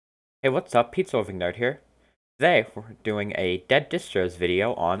Hey, what's up? Pizza Loving Nerd here. Today, we're doing a Dead Distros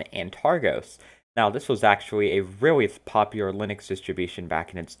video on Antergos. Now, this was actually a really popular Linux distribution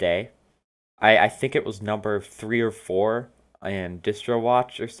back in its day. I think it was number 3 or 4 in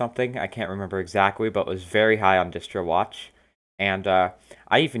DistroWatch or something. I can't remember exactly, but it was very high on DistroWatch. And I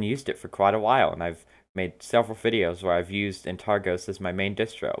even used it for quite a while, and I've made several videos where I've used Antergos as my main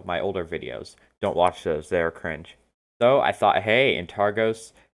distro, my older videos. Don't watch those, they're cringe. So I thought, hey,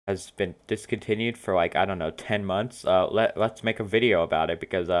 Antergos has been discontinued for like, I don't know, 10 months. Let's make a video about it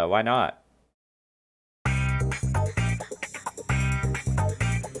because why not?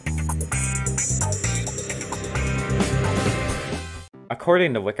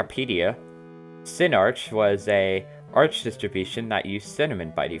 According to Wikipedia, Synarch was a Arch distribution that used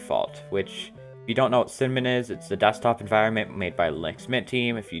Cinnamon by default, which, if you don't know what Cinnamon is, it's the desktop environment made by the Linux Mint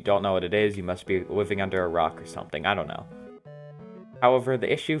team. If you don't know what it is, you must be living under a rock or something, I don't know. However,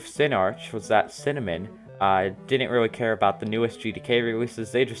 the issue with Synarch was that Cinnamon didn't really care about the newest GDK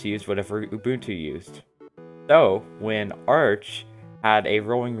releases, they just used whatever Ubuntu used. So, when Arch had a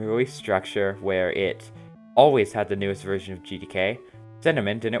rolling release structure where it always had the newest version of GDK,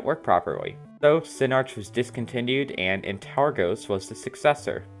 Cinnamon didn't work properly. So, Synarch was discontinued and Antergos was the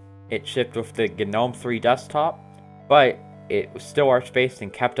successor. It shipped with the GNOME 3 desktop, but it was still Arch-based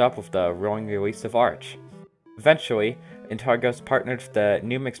and kept up with the rolling release of Arch. Eventually, Antergos partnered with the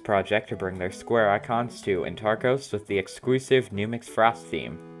Numix project to bring their square icons to Antergos with the exclusive Numix Frost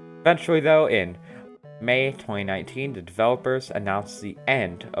theme. Eventually though, in May 2019, the developers announced the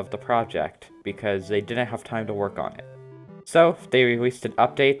end of the project because they didn't have time to work on it. So, they released an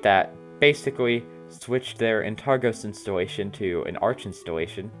update that basically switched their Antergos installation to an Arch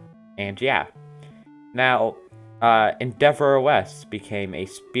installation, and yeah. Now, Endeavor OS became a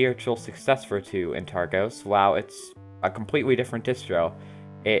spiritual successor to Antergos. While it's a completely different distro,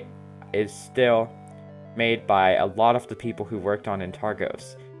 it is still made by a lot of the people who worked on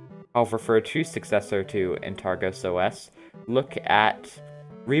Antergos. However, for a true successor to Antergos OS, look at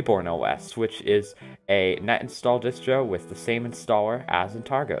Reborn OS, which is a net install distro with the same installer as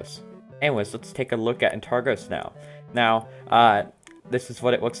Antergos. Anyways, let's take a look at Antergos now. Now, this is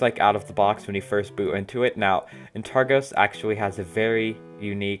what it looks like out of the box when you first boot into it. Now, Antergos actually has a very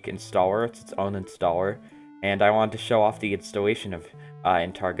unique installer. It's its own installer. And I wanted to show off the installation of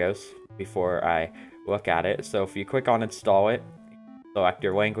Antergos before I look at it. So if you click on install it, select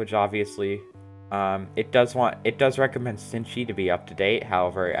your language obviously. It does recommend Cinchi to be up to date.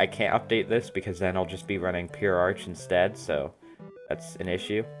 However, I can't update this because then I'll just be running pure Arch instead, so that's an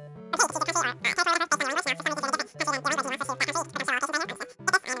issue.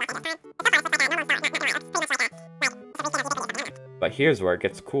 But here's where it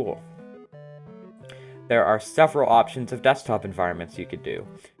gets cool. There are several options of desktop environments you could do.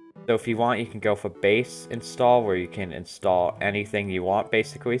 So if you want, you can go for base install, where you can install anything you want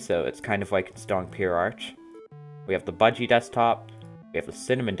basically, so it's kind of like installing pure Arch. We have the Budgie desktop, we have the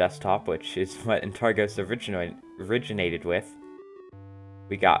Cinnamon desktop, which is what Antergos originated with.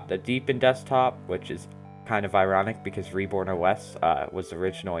 We got the Deepin desktop, which is kind of ironic because Reborn OS was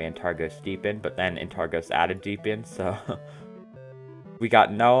originally Antergos Deepin, but then Antergos added Deepin, so... We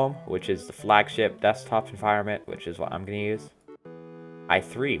got GNOME, which is the flagship desktop environment, which is what I'm going to use.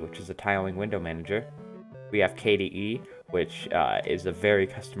 i3, which is a tiling window manager. We have KDE, which is a very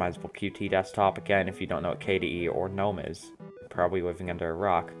customizable Qt desktop. Again, if you don't know what KDE or GNOME is, you're probably living under a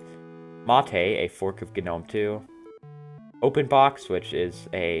rock. Mate, a fork of GNOME 2. OpenBox, which is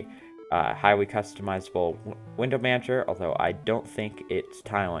a highly customizable window manager, although I don't think it's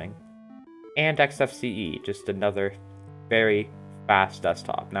tiling. And XFCE, just another very fast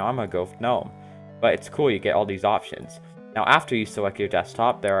desktop. Now I'm gonna go with GNOME, but it's cool you get all these options. Now after you select your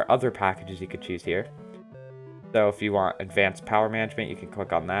desktop, there are other packages you could choose here. So if you want advanced power management, you can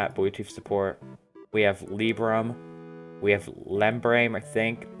click on that. Bluetooth support. We have LBRY, we have LBRY, I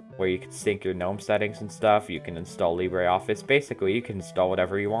think, where you can sync your GNOME settings and stuff. You can install LibreOffice. Basically, you can install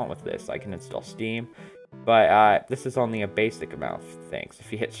whatever you want with this. I can install Steam, but this is only a basic amount of things.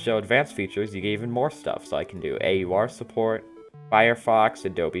 If you hit show advanced features, you get even more stuff. So I can do AUR support, Firefox,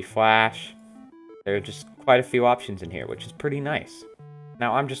 Adobe Flash. There are just quite a few options in here, which is pretty nice.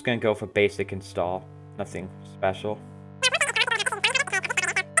 Now I'm just going to go for basic install, nothing special.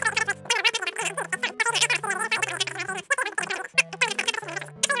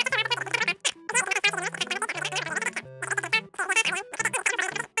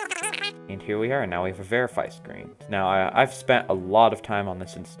 And here we are, now we have a verify screen. Now I've spent a lot of time on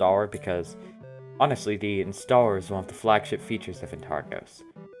this installer because honestly, the installer is one of the flagship features of Antergos.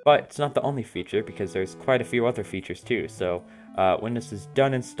 But it's not the only feature, because there's quite a few other features too, so When this is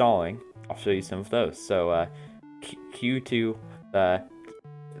done installing, I'll show you some of those. So cue to the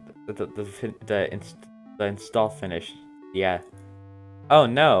install finish. Yeah. Oh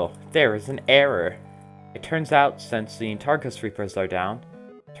no, there is an error. It turns out since the Antergos repos are down,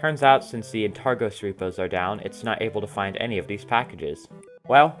 it's not able to find any of these packages.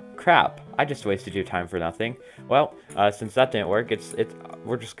 Well, crap. I just wasted your time for nothing. Well, since that didn't work,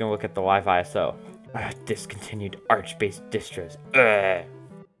 we're just gonna look at the live ISO. Discontinued Arch-based distros. Ugh.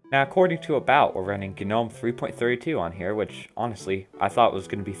 Now, according to About, we're running GNOME 3.32 on here, which, honestly, I thought was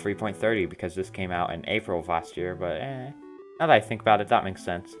going to be 3.30 because this came out in April of last year, but now that I think about it, that makes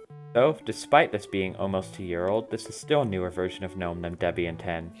sense. So, despite this being almost a year old, this is still a newer version of GNOME than Debian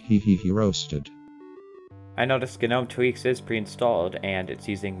 10. He roasted. I noticed GNOME Tweaks is pre-installed, and it's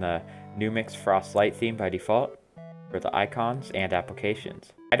using the Numix Frost Light theme by default for the icons and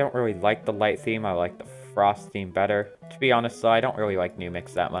applications. I don't really like the light theme, I like the Frost theme better. To be honest though, I don't really like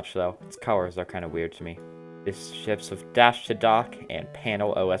Numix that much though. Its colors are kind of weird to me. This ships with Dash to Dock and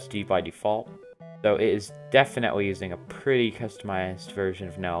Panel OSD by default. So it is definitely using a pretty customized version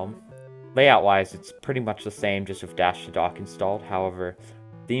of GNOME. Layout wise, it's pretty much the same just with Dash to Dock installed. However,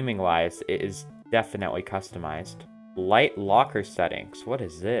 theming wise, it is definitely customized. Light locker settings, what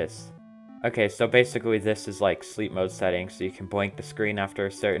is this? Okay, so basically this is like sleep mode settings, so you can blink the screen after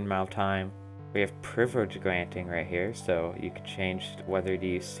a certain amount of time. We have privilege granting right here, so you can change whether to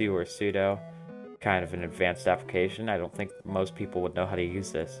use su or sudo. Kind of an advanced application. I don't think most people would know how to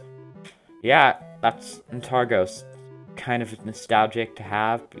use this. Yeah, that's Antergos. Kind of nostalgic to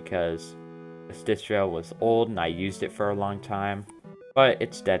have because this distro was old and I used it for a long time. But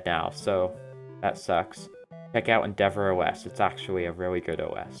it's dead now, so that sucks. Check out Endeavor OS. It's actually a really good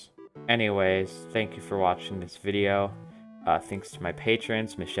OS. Anyways, thank you for watching this video. Thanks to my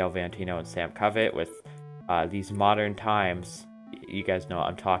patrons, Michelle Vantino and Sam Covett. With these modern times, you guys know what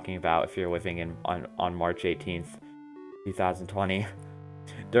I'm talking about if you're living on March 18th, 2020.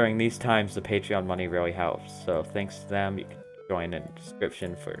 During these times, the Patreon money really helps. So thanks to them. You can join in the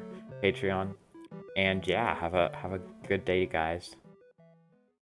description for Patreon. And yeah, have a good day, guys.